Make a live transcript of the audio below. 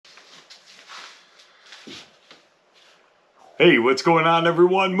Hey, what's going on,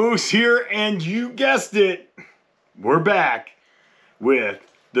 everyone? Moose here, and you guessed it, we're back with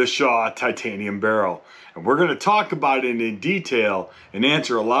the Shaw titanium barrel. And we're going to talk about it in detail and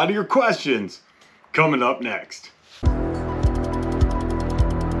answer a lot of your questions coming up next.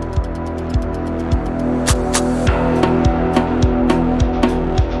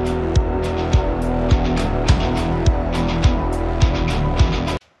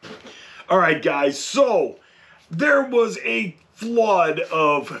 All right, guys, so there was a flood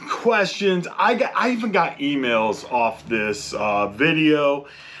of questions. I even got emails off this video.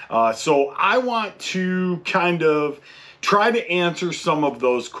 So I want to kind of try to answer some of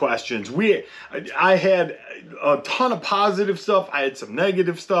those questions. I had a ton of positive stuff. I had some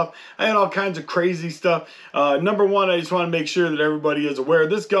negative stuff. I had all kinds of crazy stuff. Number one, I just want to make sure that everybody is aware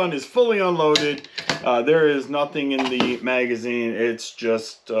this gun is fully unloaded. There is nothing in the magazine. It's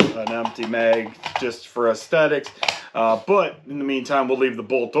just an empty mag just for aesthetics. But in the meantime, we'll leave the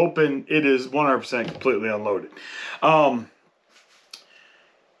bolt open. It is 100% completely unloaded.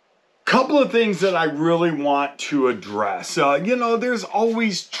 Couple of things that I really want to address. You know, there's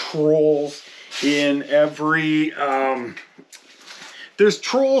always trolls in every there's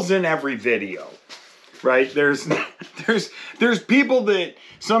trolls in every video, right? There's people that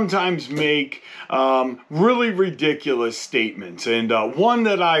sometimes make really ridiculous statements, and one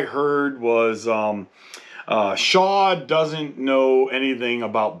that I heard was Shaw doesn't know anything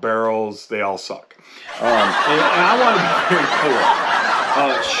about barrels, they all suck. And I want to be very clear.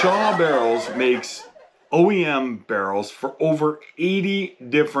 Shaw Barrels makes OEM barrels for over 80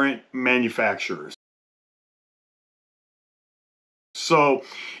 different manufacturers. So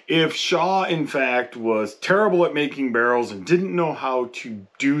if Shaw, in fact, was terrible at making barrels and didn't know how to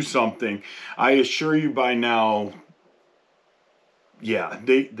do something, I assure you by now, yeah,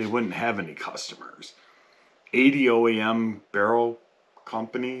 they wouldn't have any customers. 80 OEM barrel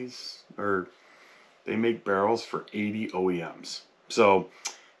companies, or they make barrels for 80 OEMs. So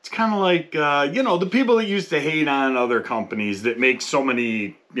it's kind of like, you know, the people that used to hate on other companies that make so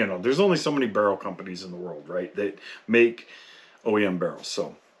many, you know, there's only so many barrel companies in the world, right, that make OEM barrels.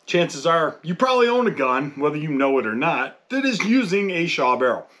 So chances are you probably own a gun, whether you know it or not, that is using a Shaw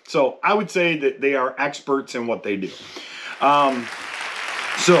barrel. So I would say that they are experts in what they do. So, all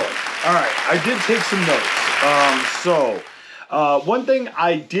right, I did take some notes. One thing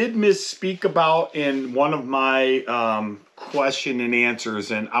I did misspeak about in one of my question and answers,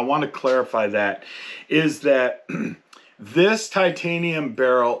 and I want to clarify that, is that this titanium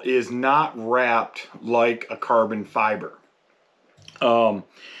barrel is not wrapped like a carbon fiber.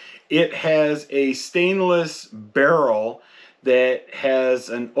 It has a stainless barrel that has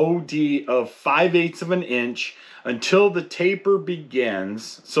an OD of 5/8 of an inch until the taper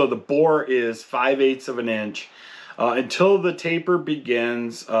begins. So the bore is 5/8 of an inch. Until the taper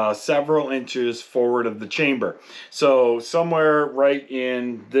begins several inches forward of the chamber. So somewhere right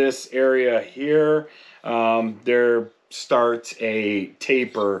in this area here, there starts a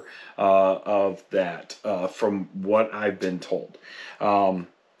taper of that, from what I've been told.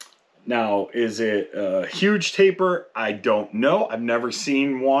 Now, is it a huge taper? I don't know. I've never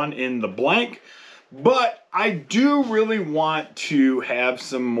seen one in the blank. But I do really want to have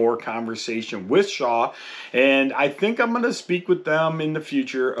some more conversation with Shaw, and I think I'm going to speak with them in the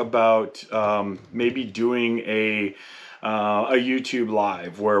future about maybe doing a YouTube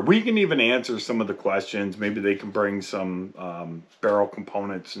live where we can even answer some of the questions. Maybe they can bring some barrel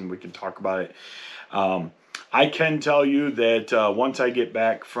components and we can talk about it. I can tell you that once I get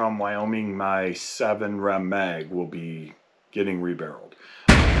back from Wyoming, my 7mm mag will be getting rebarreled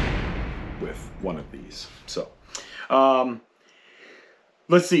with one of these. So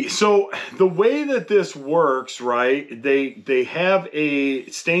let's see. So the way that this works, right, they have a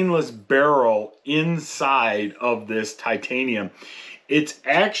stainless barrel inside of this titanium. It's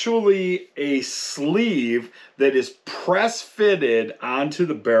actually a sleeve that is press fitted onto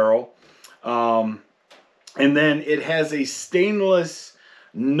the barrel, and then it has a stainless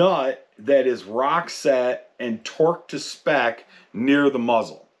nut that is rock set and torqued to spec near the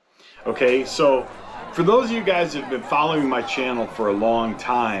muzzle. Okay, so for those of you guys that have been following my channel for a long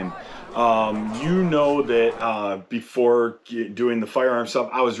time, you know that before doing the firearm stuff,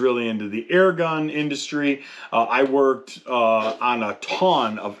 I was really into the air gun industry. I worked on a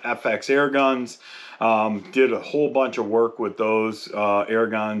ton of FX air guns, did a whole bunch of work with those air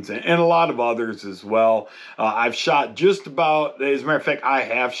guns and a lot of others as well. I've shot just about, as a matter of fact, I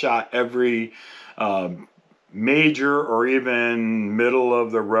have shot every major or even middle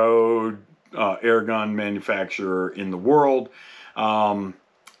of the road air gun manufacturer in the world.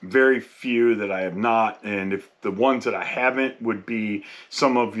 very few that I have not, and if the ones that I haven't would be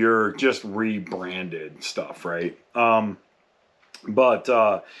some of your just rebranded stuff, right?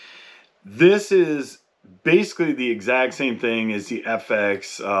 But this is basically the exact same thing as the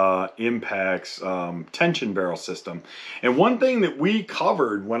FX Impact's tension barrel system. And one thing that we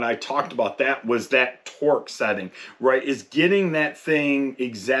covered when I talked about that was that torque setting, right? Is getting that thing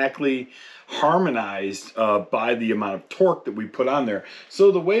exactly harmonized by the amount of torque that we put on there.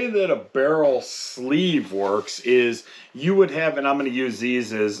 So the way that a barrel sleeve works is you would have, and I'm going to use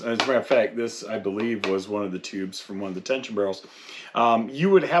these as a matter of fact, this I believe was one of the tubes from one of the tension barrels. You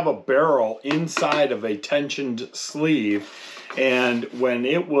would have a barrel inside of a tensioned sleeve, and when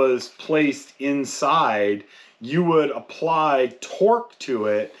it was placed inside, you would apply torque to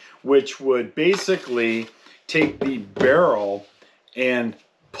it, which would basically take the barrel and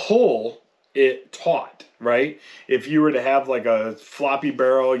pull it taut, right? If you were to have like a floppy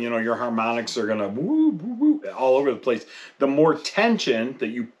barrel, you know, your harmonics are gonna woo, woo, woo, all over the place. The more tension that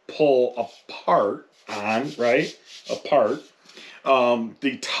you pull apart on, right? Apart,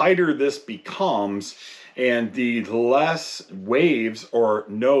 the tighter this becomes, and the less waves or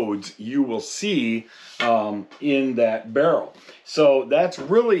nodes you will see in that barrel. So that's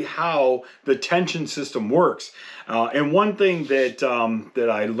really how the tension system works. And one thing that that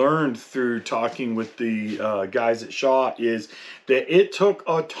I learned through talking with the guys at Shaw is that it took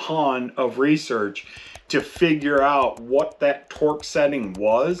a ton of research to figure out what that torque setting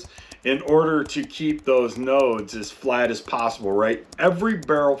was in order to keep those nodes as flat as possible, right? Every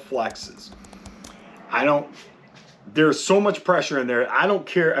barrel flexes. There's so much pressure in there. I don't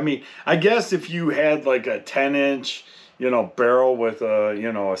care. I mean, I guess if you had like a 10-inch, you know, barrel with a,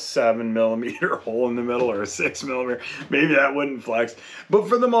 you know, a 7mm hole in the middle or a 6mm, maybe that wouldn't flex. But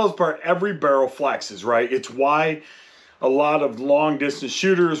for the most part, every barrel flexes, right? It's why a lot of long distance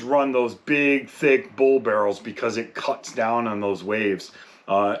shooters run those big, thick bull barrels, because it cuts down on those waves.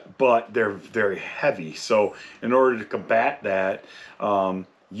 But they're very heavy. So in order to combat that,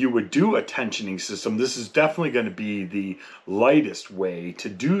 you would do a tensioning system. This is definitely going to be the lightest way to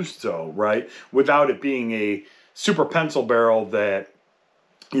do so, right? Without it being a super pencil barrel that,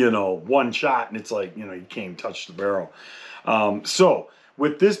 you know, one shot and it's like, you know, you can't even touch the barrel. So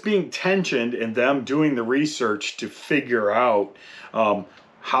with this being tensioned and them doing the research to figure out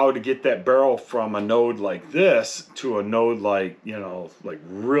how to get that barrel from a node like this to a node like, you know, like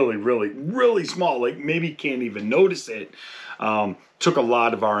really, really, really small, like maybe can't even notice it, took a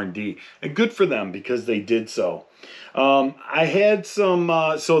lot of R&D, and good for them because they did so. I had some,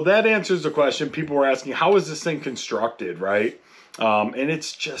 so that answers the question. People were asking, how is this thing constructed, right? And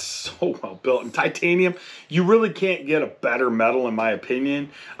it's just so well built. And titanium, you really can't get a better metal, in my opinion,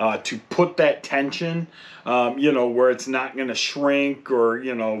 to put that tension, you know, where it's not going to shrink or,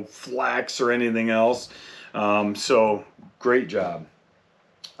 you know, flex or anything else. So great job.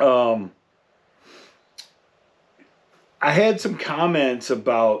 I had some comments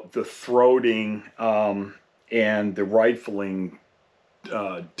about the throating and the rifling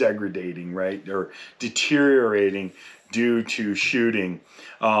degrading, right, or deteriorating due to shooting.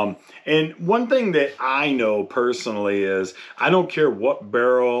 And one thing that I know personally is I don't care what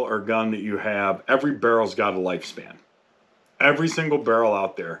barrel or gun that you have, every barrel's got a lifespan. Every single barrel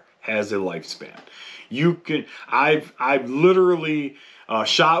out there has a lifespan. You can, I've literally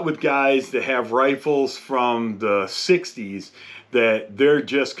shot with guys that have rifles from the 60s that they're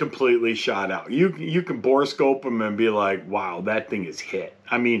just completely shot out. You can bore scope them and be like, wow, that thing is hit.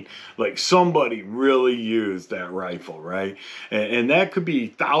 I mean, like somebody really used that rifle, right? And that could be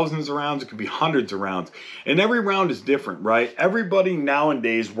thousands of rounds, it could be hundreds of rounds. And every round is different, right? Everybody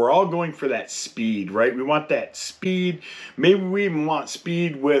nowadays, we're all going for that speed, right? We want that speed. Maybe we even want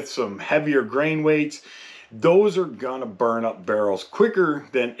speed with some heavier grain weights. Those are gonna burn up barrels quicker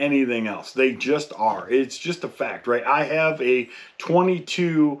than anything else. They just are. It's just a fact, right? I have a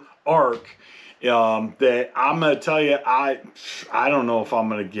 22 ARC that I'm gonna tell you, I don't know if I'm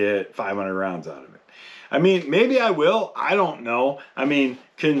gonna get 500 rounds out of it. I mean, maybe I will. I don't know. I mean,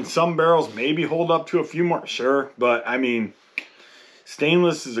 can some barrels maybe hold up to a few more? Sure, but I mean,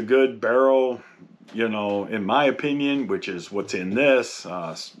 stainless is a good barrel, you know, in my opinion, which is what's in this,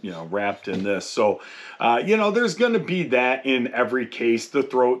 you know, wrapped in this. So, you know, there's going to be that in every case. The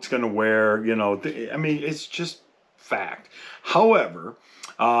throat's going to wear, you know, I mean, it's just fact. However,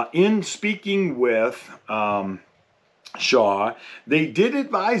 in speaking with Shaw, they did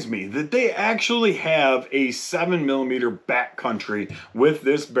advise me that they actually have a 7mm Backcountry with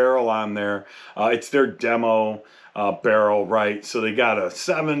this barrel on there. It's their demo barrel, right? So they got a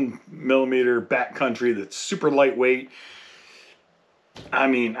 7mm Backcountry that's super lightweight. I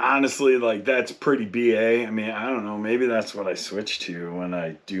mean, honestly, like, that's pretty BA. I mean, I don't know. Maybe that's what I switch to when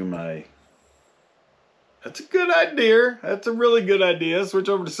I do my... That's a good idea. That's a really good idea. Switch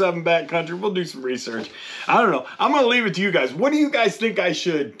over to 7 Backcountry. We'll do some research. I don't know. I'm going to leave it to you guys. What do you guys think I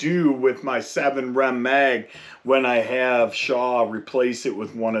should do with my 7 rem mag when I have Shaw replace it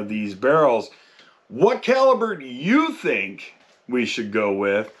with one of these barrels? What caliber do you think we should go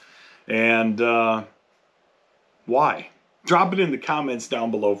with? And why? Drop it in the comments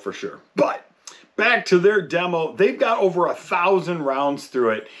down below for sure. But back to their demo, they've got over 1,000 rounds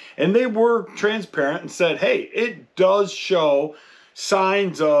through it, and they were transparent and said, hey, it does show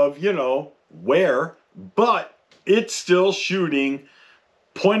signs of, you know, wear, but it's still shooting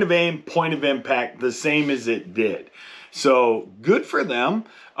point of aim, point of impact, the same as it did. So good for them.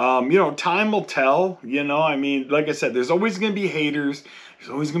 You know, time will tell. You know, I mean, like I said, there's always going to be haters.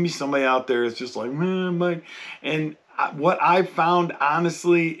 There's always going to be somebody out there that's just like, man, and what I found,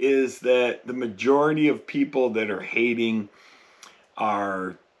 honestly, is that the majority of people that are hating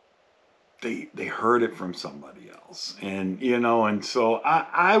are, they heard it from somebody else. And, you know, and so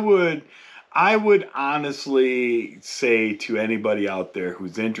I would honestly say to anybody out there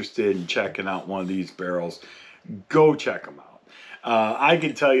who's interested in checking out one of these barrels, go check them out. I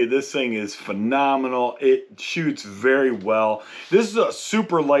can tell you this thing is phenomenal. It shoots very well. This is a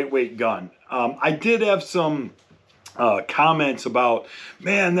super lightweight gun. I did have some comments about,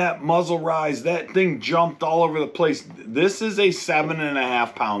 man, that muzzle rise, that thing jumped all over the place. This is a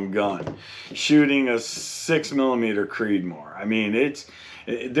 7.5 pound gun shooting a 6mm Creedmoor. I mean,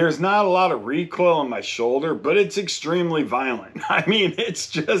 there's not a lot of recoil on my shoulder, but it's extremely violent. I mean,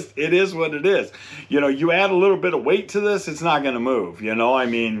 it is what it is. You know, you add a little bit of weight to this, it's not going to move. You know, I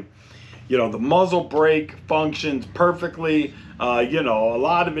mean, you know, the muzzle brake functions perfectly. You know, a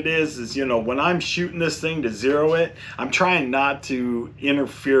lot of it is, you know, when I'm shooting this thing to zero it, I'm trying not to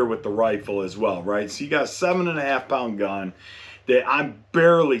interfere with the rifle as well, right? So you got a 7.5 pound gun that I'm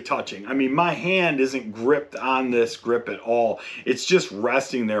barely touching. I mean, my hand isn't gripped on this grip at all. It's just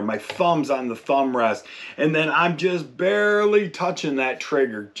resting there. My thumb's on the thumb rest. And then I'm just barely touching that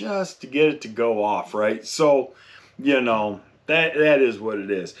trigger just to get it to go off, right? So, you know, that is what it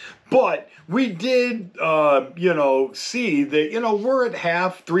is. But we did, you know, see that, you know, we're at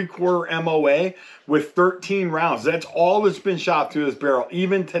half, 3/4 MOA with 13 rounds. That's all that's been shot through this barrel,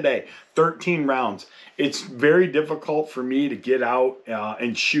 even today, 13 rounds. It's very difficult for me to get out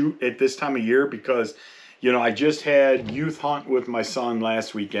and shoot at this time of year because, you know, I just had youth hunt with my son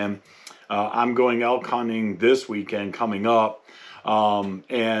last weekend. I'm going elk hunting this weekend coming up.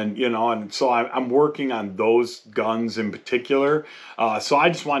 And, you know, and so I'm working on those guns in particular. So I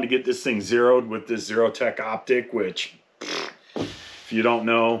just wanted to get this thing zeroed with this Zerotech optic, which, if you don't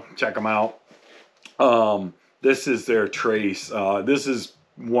know, check them out. This is their trace. This is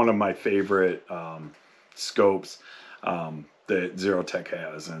one of my favorite scopes that Zerotech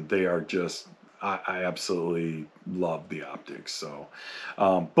has, and they are just, I absolutely love the optics. So,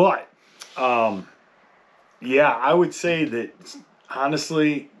 yeah, I would say that,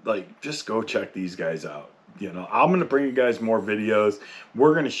 honestly, like, just go check these guys out. You know, I'm going to bring you guys more videos.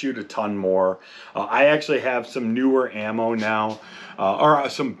 We're going to shoot a ton more. I actually have some newer ammo now, or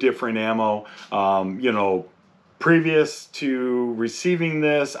some different ammo. You know, previous to receiving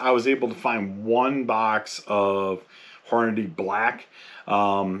this, I was able to find one box of Hornady Black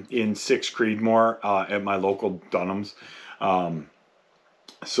in 6 Creedmoor at my local Dunham's.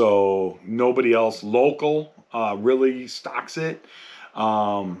 So nobody else local really stocks it.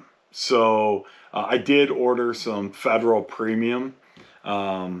 So I did order some Federal Premium.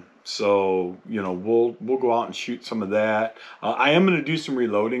 So, you know, we'll go out and shoot some of that. I am going to do some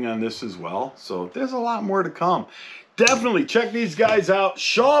reloading on this as well. So there's a lot more to come. Definitely check these guys out.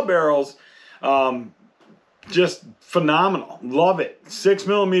 Shaw barrels, just phenomenal. Love it.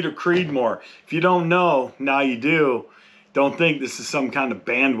 6mm Creedmoor. If you don't know, now you do. Don't think this is some kind of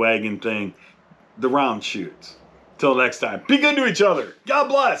bandwagon thing. The round shoots. Till next time, be good to each other. God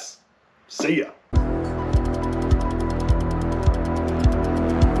bless. See ya.